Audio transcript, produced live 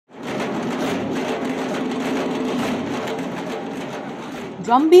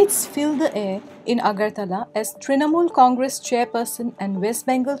Drumbeats filled the air in Agartala as Trinamool Congress chairperson and West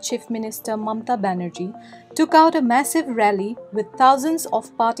Bengal Chief Minister Mamata Banerjee took out a massive rally with thousands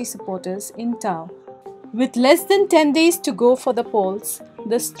of party supporters in town. With less than 10 days to go for the polls,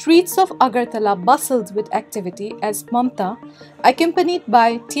 the streets of Agartala bustled with activity as Mamata, accompanied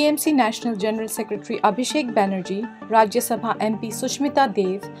by TMC National General Secretary Abhishek Banerjee, Rajya Sabha MP Sushmita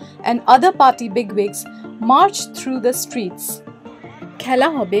Dev and other party bigwigs marched through the streets. Khela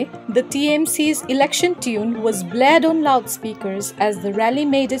Hobe, the TMC's election tune, was blared on loudspeakers as the rally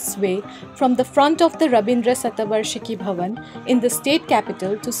made its way from the front of the Rabindra Satabarshiki Bhawan in the state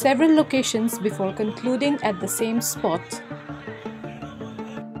capital to several locations before concluding at the same spot.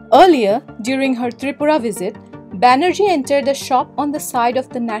 Earlier, during her Tripura visit, Banerjee entered a shop on the side of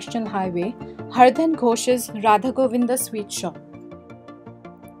the national highway, Haradhan Ghosh's Radha Govinda sweet shop.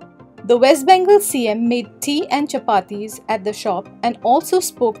 The West Bengal CM made tea and chapattis at the shop and also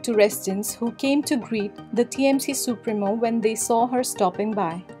spoke to residents who came to greet the TMC supremo when they saw her stopping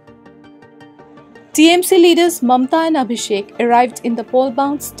by. TMC leaders Mamata and Abhishek arrived in the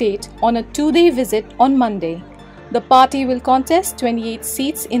poll-bound state on a two-day visit on Monday. The party will contest 28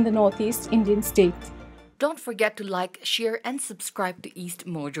 seats in the Northeast Indian state. Don't forget to like, share and subscribe to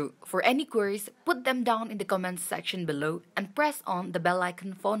EastMojo. For any queries, put them down in the comments section below and press on the bell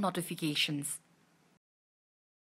icon for notifications.